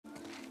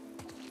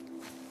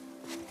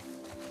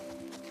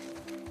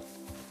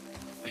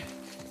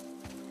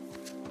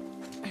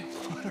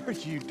What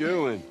are you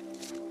doing?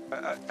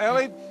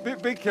 Ellie,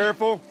 be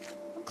careful.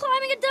 I'm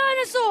climbing a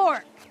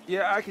dinosaur!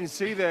 Yeah, I can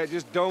see that.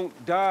 Just don't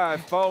die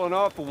falling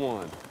off of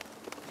one.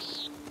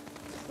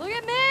 Look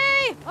at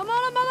me! I'm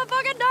on a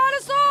motherfucking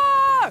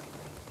dinosaur!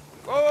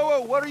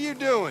 Whoa, what are you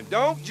doing?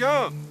 Don't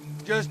jump.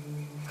 Just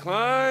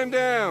climb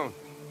down.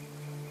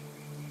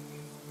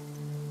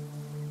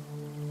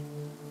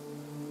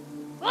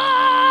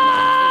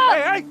 Ah!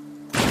 Hey!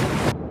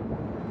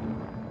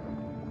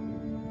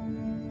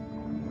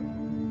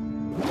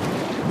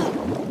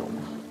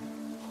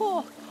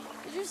 Oh,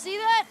 did you see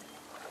that?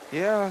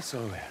 Yeah, I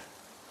saw that.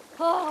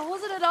 Oh,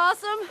 wasn't it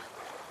awesome?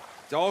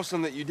 It's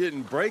awesome that you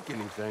didn't break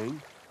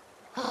anything.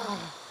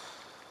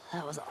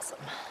 That was awesome.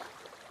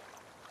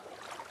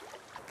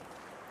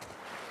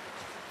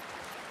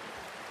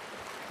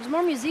 There's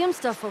more museum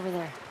stuff over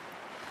there.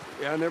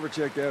 Yeah, I never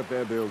checked out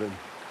that building.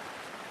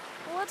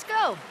 Well, let's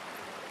go.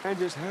 And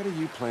just how do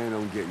you plan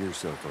on getting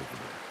yourself over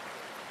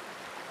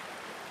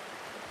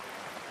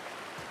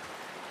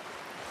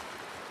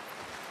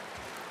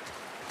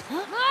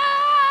there?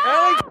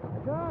 Ah! Ellie!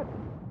 God!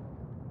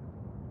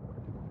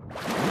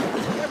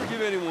 Never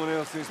give anyone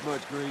else this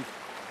much grief.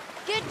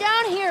 Get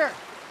down here!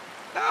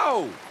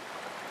 No!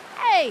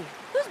 Hey,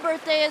 whose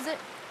birthday is it?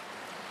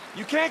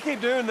 You can't keep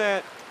doing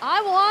that.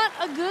 I want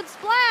a good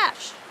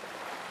splash.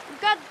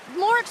 We've got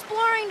more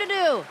exploring to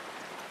do.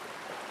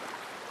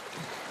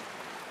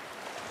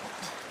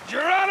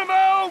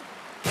 Geronimo!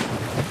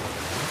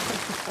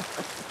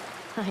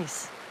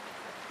 Nice.